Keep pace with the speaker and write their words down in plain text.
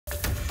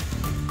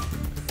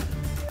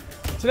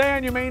Today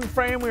on your Maine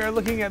Frame, we are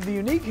looking at the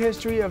unique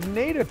history of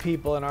Native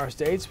people in our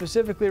state,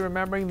 specifically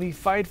remembering the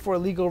fight for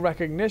legal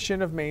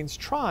recognition of Maine's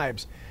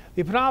tribes.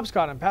 The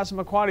Penobscot and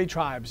Passamaquoddy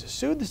tribes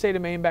sued the state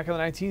of Maine back in the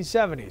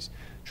 1970s.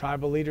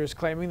 Tribal leaders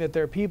claiming that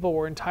their people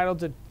were entitled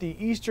to the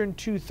eastern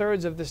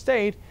two-thirds of the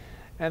state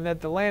and that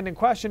the land in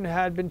question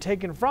had been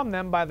taken from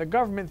them by the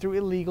government through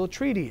illegal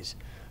treaties.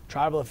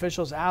 Tribal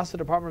officials asked the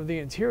Department of the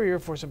Interior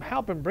for some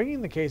help in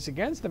bringing the case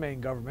against the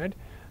Maine government.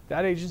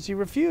 That agency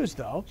refused,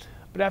 though.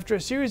 But after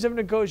a series of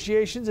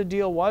negotiations, a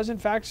deal was in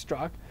fact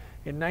struck.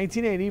 In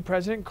 1980,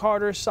 President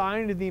Carter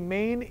signed the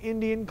Maine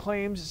Indian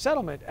Claims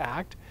Settlement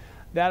Act.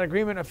 That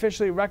agreement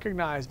officially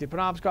recognized the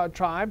Penobscot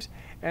tribes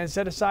and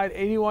set aside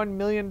 $81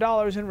 million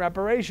in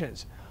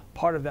reparations.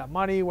 Part of that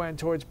money went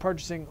towards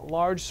purchasing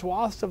large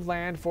swaths of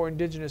land for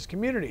indigenous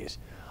communities.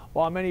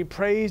 While many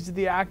praised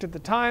the act at the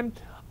time,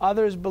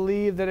 others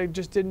believe that it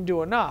just didn't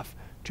do enough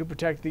to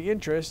protect the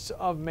interests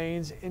of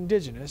Maine's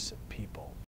indigenous people.